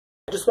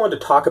I just wanted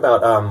to talk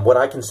about what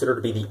I consider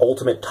to be the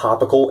ultimate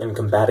topical in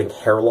combating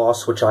hair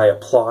loss, which I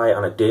apply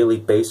on a daily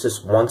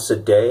basis once a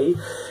day.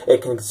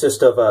 It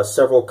consist of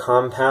several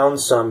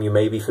compounds, some you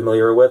may be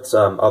familiar with,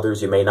 some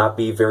others you may not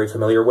be very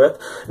familiar with.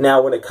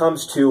 Now, when it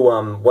comes to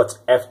what's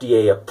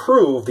FDA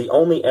approved, the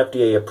only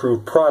FDA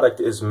approved product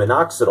is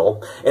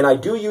Minoxidil, and I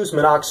do use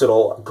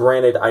Minoxidil.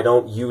 Granted, I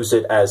don't use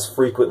it as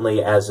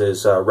frequently as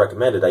is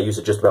recommended. I use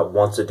it just about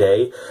once a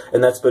day,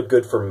 and that's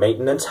good for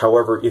maintenance.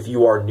 However, if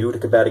you are new to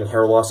combating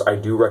hair loss,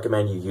 I do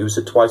recommend you use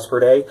it twice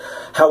per day.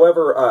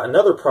 However,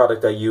 another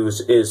product I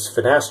use is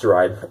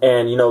Finasteride,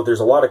 and you know, there's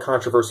a lot of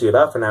controversy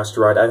about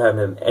Finasteride. I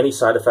haven't had any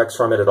side effects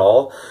from it at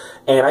all,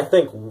 and I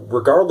think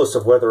regardless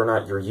of whether or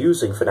not you're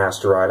using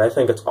Finasteride, I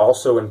think it's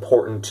also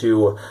important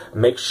to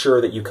make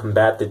sure that you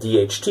combat the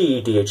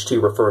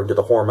DHT referring to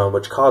the hormone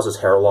which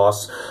causes hair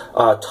loss,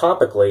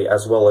 topically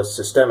as well as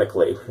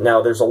systemically.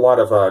 Now, there's a lot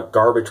of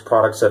garbage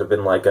products that have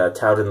been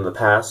touted in the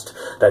past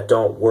that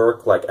don't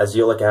work, like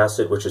azelaic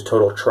acid, which is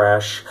total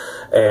trash,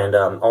 and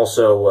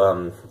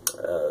also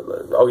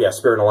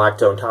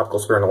spironolactone, topical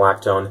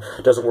spironolactone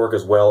doesn't work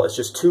as well. It's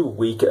just too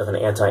weak of an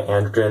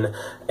anti-androgen.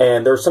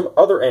 And there's some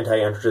other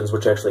anti-androgens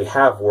which actually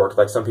have worked,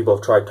 like some people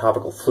have tried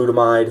topical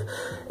flutamide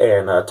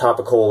and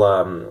topical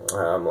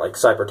like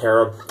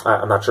cyperterum.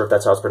 I'm not sure if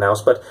that's how it's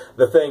pronounced, but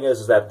the thing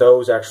is that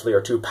those actually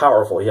are too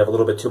powerful. You have a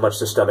little bit too much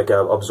systemic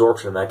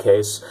absorption in that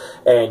case,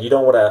 and you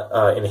don't want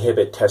to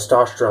inhibit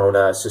testosterone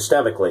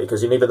systemically,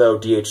 because even though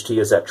DHT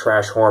is that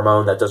trash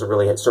hormone that doesn't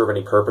really serve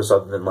any purpose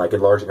other than like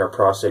enlarging our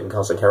prostate and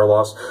causing hair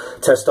loss,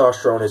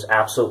 testosterone is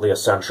absolutely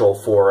essential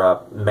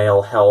for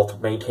male health,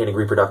 maintaining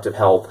reproductive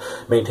health,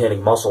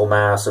 maintaining muscle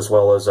mass, as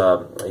well as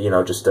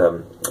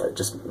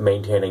just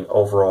maintaining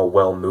overall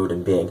well mood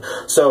and being.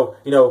 So,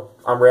 you know,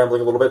 I'm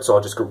rambling a little bit, so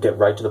I'll just get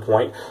right to the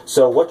point.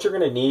 So what you're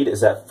going to need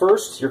is that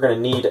first you're going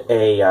to need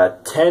a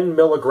 10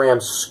 milligram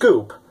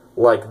scoop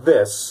like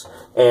this.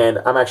 And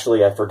I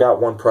forgot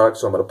one product,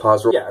 so I'm going to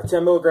pause. Yeah, a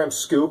 10 milligram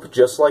scoop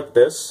just like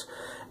this.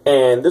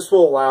 And this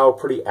will allow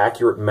pretty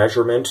accurate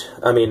measurement.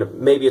 I mean,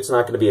 maybe it's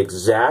not going to be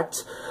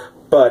exact,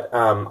 but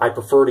I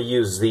prefer to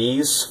use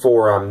these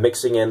for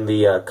mixing in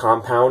the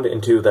compound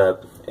into the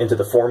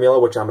formula,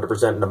 which I'm going to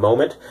present in a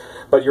moment.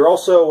 But you're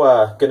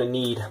also going to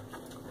need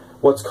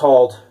what's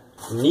called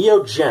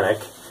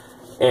Neogenic,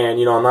 and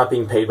you know, I'm not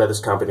being paid by this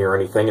company or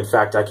anything. In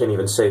fact, I can't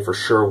even say for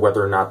sure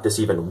whether or not this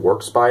even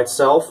works by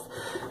itself.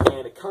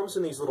 And it comes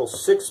in these little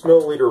 6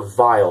 milliliter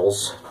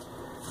vials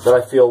that I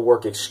feel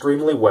work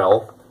extremely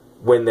well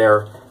when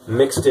they're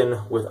mixed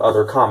in with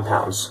other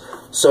compounds.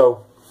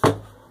 So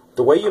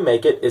the way you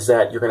make it is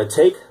that you're going to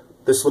take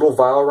this little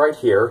vial right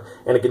here,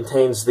 and it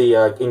contains the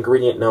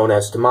ingredient known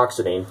as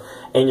Minoxidil,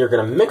 and you're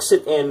going to mix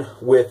it in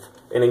with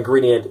an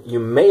ingredient you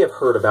may have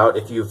heard about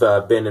if you've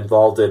been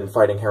involved in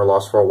fighting hair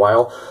loss for a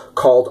while,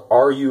 called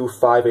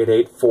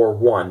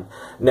RU58841.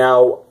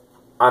 Now,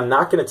 I'm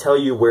not going to tell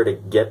you where to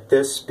get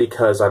this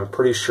because I'm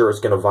pretty sure it's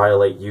going to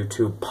violate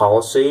YouTube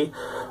policy.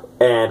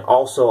 And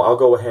also, I'll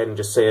go ahead and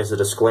just say as a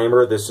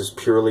disclaimer, this is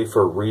purely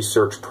for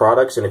research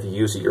products, and if you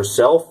use it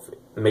yourself,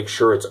 make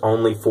sure it's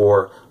only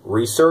for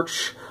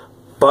research.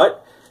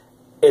 But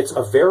it's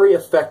a very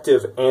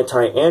effective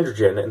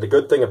anti-androgen, and the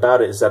good thing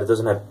about it is that it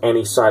doesn't have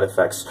any side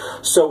effects.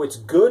 So it's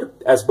good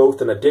as both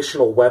an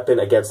additional weapon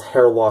against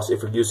hair loss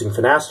if you're using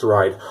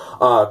Finasteride.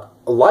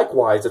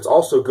 Likewise, it's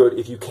also good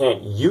if you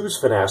can't use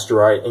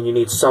Finasteride and you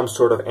need some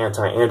sort of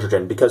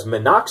anti-androgen, because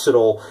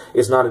Minoxidil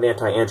is not an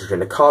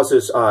anti-androgen. It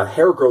causes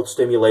hair growth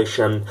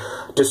stimulation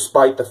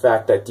despite the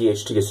fact that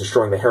DHT is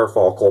destroying the hair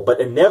follicle. But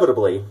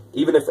inevitably,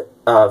 even if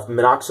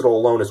Minoxidil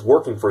alone is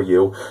working for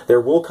you, there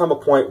will come a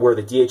point where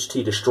the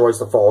DHT destroys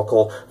the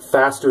follicle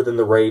faster than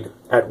the rate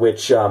at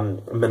which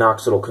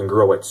Minoxidil can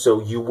grow it.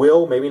 So you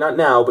will, maybe not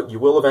now, but you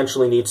will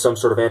eventually need some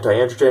sort of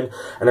anti-androgen,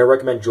 and I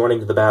recommend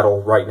joining the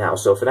battle right now.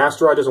 So if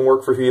Finasteride doesn't work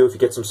for you, if you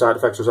get some side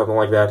effects or something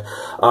like that,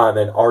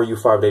 then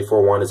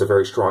RU5841 is a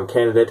very strong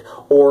candidate,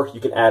 or you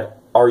can add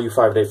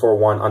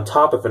RU5841 on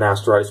top of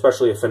Finasteride,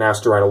 especially if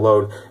Finasteride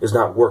alone is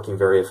not working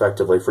very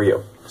effectively for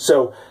you.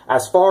 So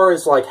as far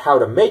as like how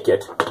to make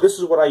it, this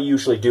is what I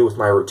usually do with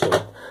my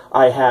routine.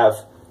 I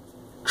have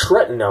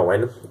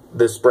tretinoin.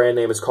 This brand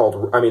name is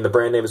called, the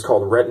brand name is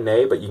called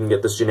Retin-A, but you can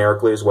get this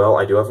generically as well.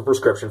 I do have a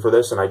prescription for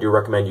this, and I do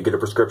recommend you get a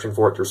prescription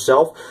for it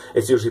yourself.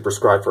 It's usually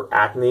prescribed for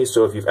acne,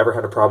 so if you've ever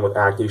had a problem with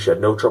acne, you should have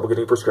no trouble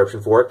getting a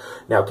prescription for it.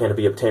 Now, can it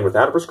be obtained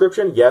without a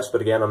prescription? Yes, but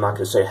again, I'm not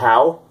going to say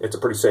how. It's a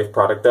pretty safe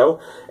product, though.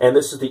 And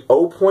this is the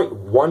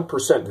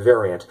 0.1%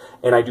 variant,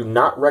 and I do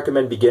not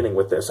recommend beginning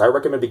with this. I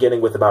recommend beginning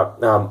with about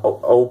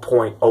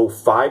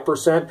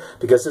 0.05%,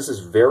 because this is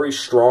very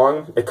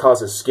strong. It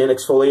causes skin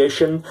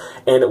exfoliation,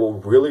 and it will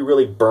really,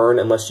 really burn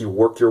unless you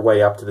work your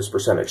way up to this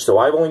percentage. So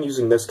I'm only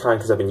using this kind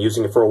because I've been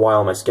using it for a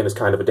while and my skin is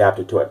kind of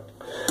adapted to it.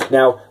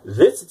 Now,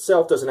 this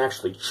itself doesn't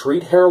actually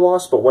treat hair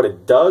loss, but what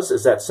it does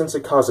is that since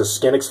it causes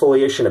skin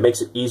exfoliation, it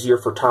makes it easier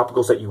for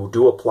topicals that you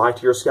do apply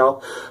to your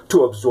scalp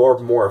to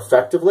absorb more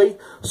effectively.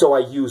 So I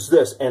use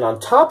this, and on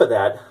top of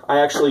that,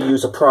 I actually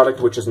use a product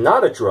which is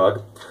not a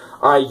drug.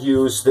 I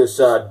use this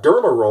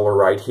Derma Roller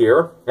right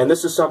here, and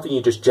this is something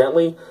you just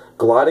gently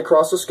glide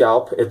across the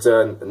scalp.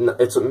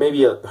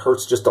 Maybe it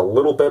hurts just a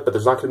little bit, but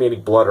there's not going to be any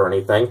blood or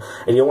anything,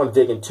 and you don't want to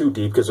dig in too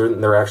deep because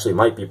there actually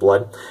might be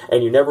blood,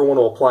 and you never want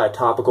to apply a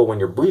topical when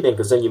you're bleeding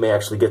because then you may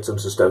actually get some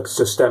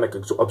systemic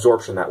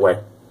absorption that way.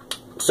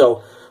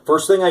 So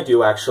first thing I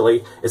do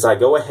actually is I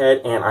go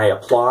ahead and I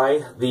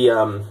apply the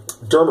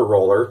Derma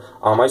Roller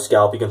on my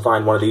scalp. You can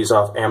find one of these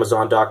off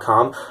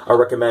Amazon.com. I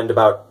recommend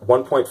about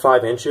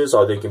 1.5 inches,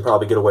 although you can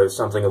probably get away with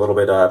something a little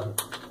bit,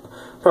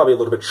 probably a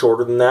little bit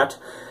shorter than that.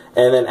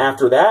 And then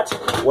after that,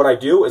 what I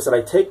do is that I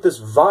take this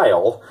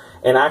vial,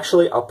 and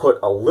actually I'll put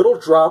a little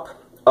drop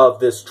of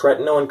this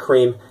tretinoin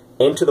cream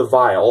into the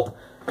vial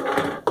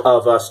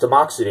of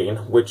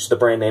Minoxidil, which the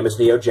brand name is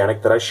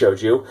Neogenic that I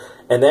showed you.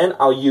 And then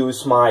I'll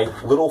use my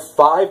little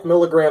 5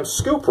 milligram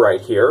scoop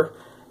right here,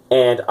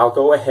 and I'll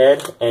go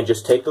ahead and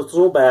just take this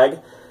little bag,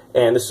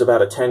 and this is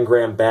about a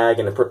 10-gram bag,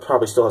 and it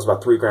probably still has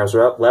about 3 grams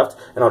left,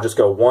 and I'll just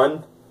go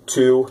 1,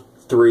 2,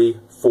 3,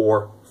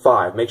 4,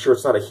 5. Make sure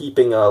it's not a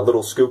heaping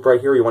little scoop right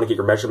here. You want to get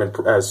your measurement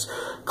as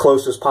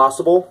close as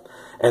possible.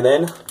 And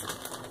then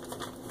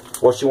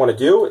what you want to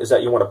do is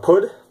that you want to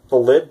put the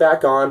lid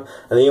back on,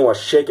 and then you want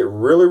to shake it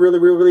really, really,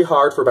 really, really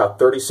hard for about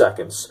 30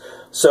 seconds.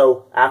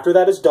 So after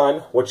that is done,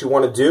 what you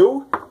want to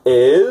do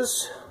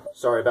is...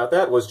 Sorry about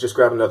that, was just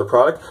grabbing another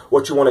product.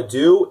 What you want to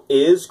do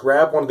is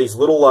grab one of these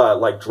little,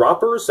 like,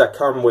 droppers that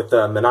come with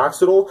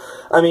Minoxidil.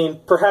 I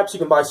mean, perhaps you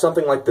can buy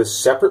something like this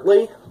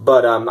separately,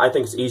 but I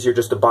think it's easier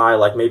just to buy,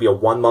 like, maybe a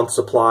 1-month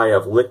supply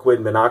of liquid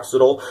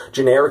Minoxidil.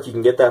 Generic, you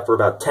can get that for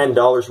about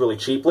 $10 really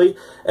cheaply.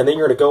 And then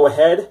you're going to go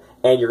ahead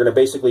and you're going to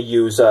basically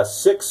use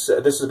this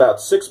is about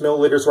 6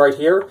 milliliters right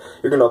here.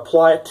 You're going to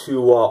apply it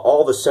to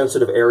all the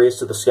sensitive areas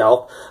to the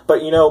scalp.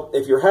 But, you know,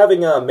 if you're having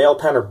male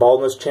pattern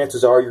baldness,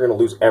 chances are you're going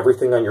to lose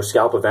everything on your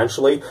scalp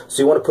eventually.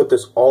 So you want to put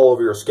this all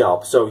over your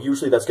scalp. So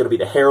usually that's going to be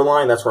the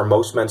hairline. That's where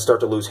most men start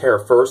to lose hair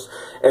first.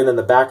 And then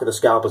the back of the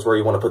scalp is where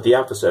you want to put the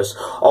emphasis.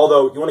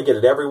 Although you want to get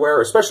it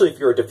everywhere, especially if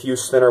you're a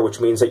diffuse thinner, which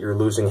means that you're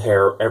losing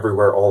hair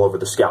everywhere all over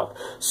the scalp.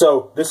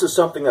 So this is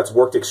something that's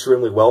worked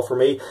extremely well for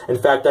me. In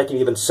fact, I can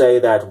even say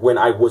that when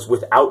I was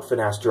without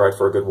Finasteride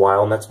for a good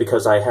while, and that's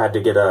because I had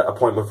to get an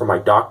appointment from my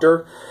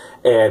doctor,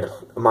 and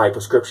my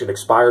prescription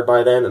expired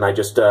by then, and I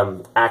just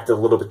acted a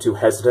little bit too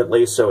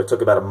hesitantly, so it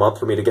took about a month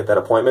for me to get that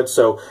appointment.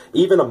 So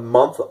even a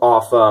month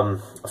off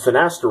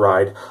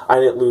Finasteride, I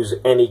didn't lose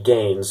any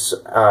gains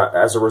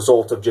as a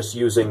result of just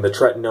using the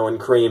tretinoin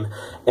cream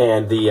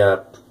and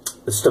the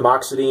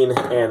Minoxidil,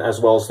 and as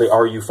well as the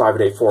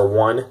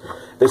RU58841.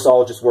 This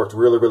all just worked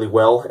really, really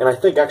well, and I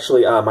think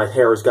actually my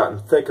hair has gotten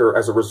thicker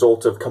as a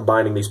result of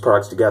combining these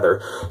products together.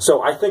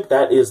 So I think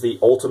that is the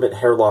ultimate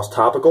hair loss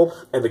topical,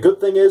 and the good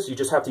thing is you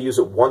just have to use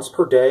it once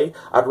per day.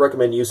 I'd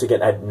recommend using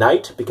it at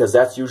night, because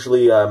that's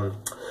usually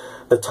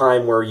the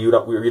time where you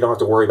don't have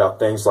to worry about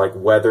things like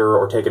weather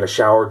or taking a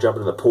shower,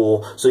 jumping in the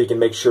pool, so you can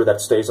make sure that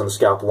stays on the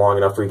scalp long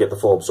enough for you to get the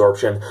full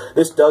absorption.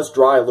 This does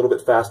dry a little bit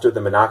faster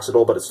than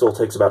Minoxidil, but it still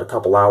takes about a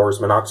couple hours.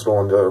 Minoxidil,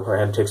 on the other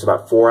hand, takes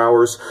about 4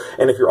 hours.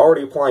 And if you're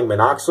already applying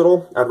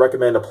Minoxidil, I'd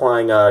recommend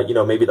applying, you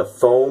know, maybe the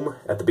foam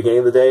at the beginning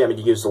of the day. I mean,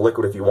 you can use the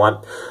liquid if you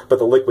want, but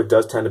the liquid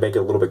does tend to make it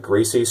a little bit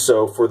greasy.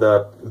 So for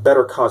the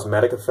better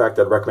cosmetic effect,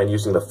 I'd recommend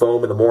using the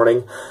foam in the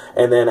morning,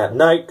 and then at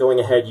night, going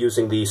ahead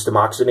using the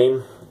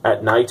Minoxidil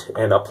at night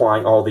and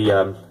applying all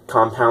the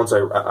compounds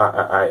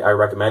I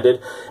recommended.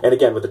 And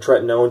again, with the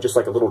tretinoin, just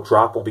like a little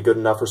drop will be good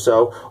enough or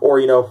so. Or,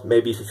 you know,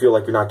 maybe if you feel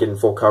like you're not getting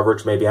full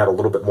coverage, maybe add a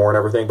little bit more and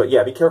everything. But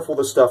yeah, be careful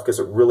with this stuff, because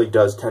it really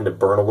does tend to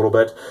burn a little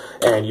bit,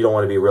 and you don't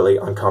want to be really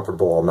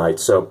uncomfortable all night.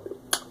 So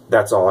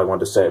that's all I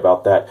wanted to say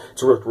about that.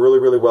 It's worked really,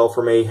 really well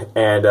for me,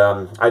 and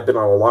I've been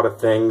on a lot of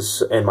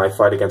things in my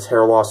fight against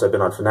hair loss. I've been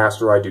on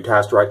Finasteride,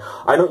 Dutasteride.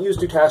 I don't use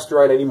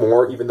Dutasteride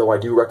anymore, even though I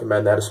do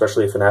recommend that,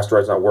 especially if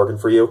Finasteride's not working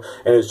for you,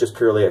 and it's just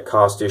purely a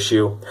cost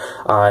issue.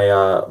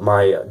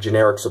 My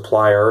generic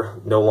supplier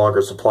no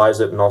longer supplies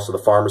it, and also the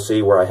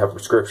pharmacy where I have a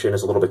prescription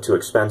is a little bit too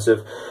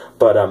expensive,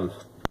 but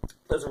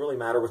doesn't really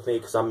matter with me,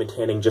 because I'm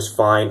maintaining just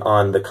fine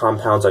on the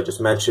compounds I just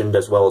mentioned,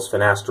 as well as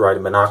Finasteride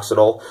and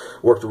Minoxidil.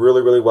 Worked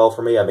really, really well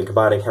for me. I've been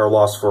combating hair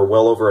loss for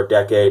well over a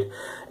decade,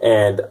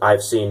 and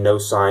I've seen no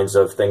signs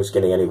of things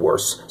getting any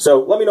worse. So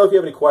let me know if you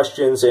have any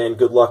questions, and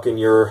good luck in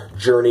your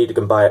journey to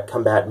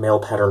combat male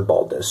pattern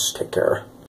baldness. Take care.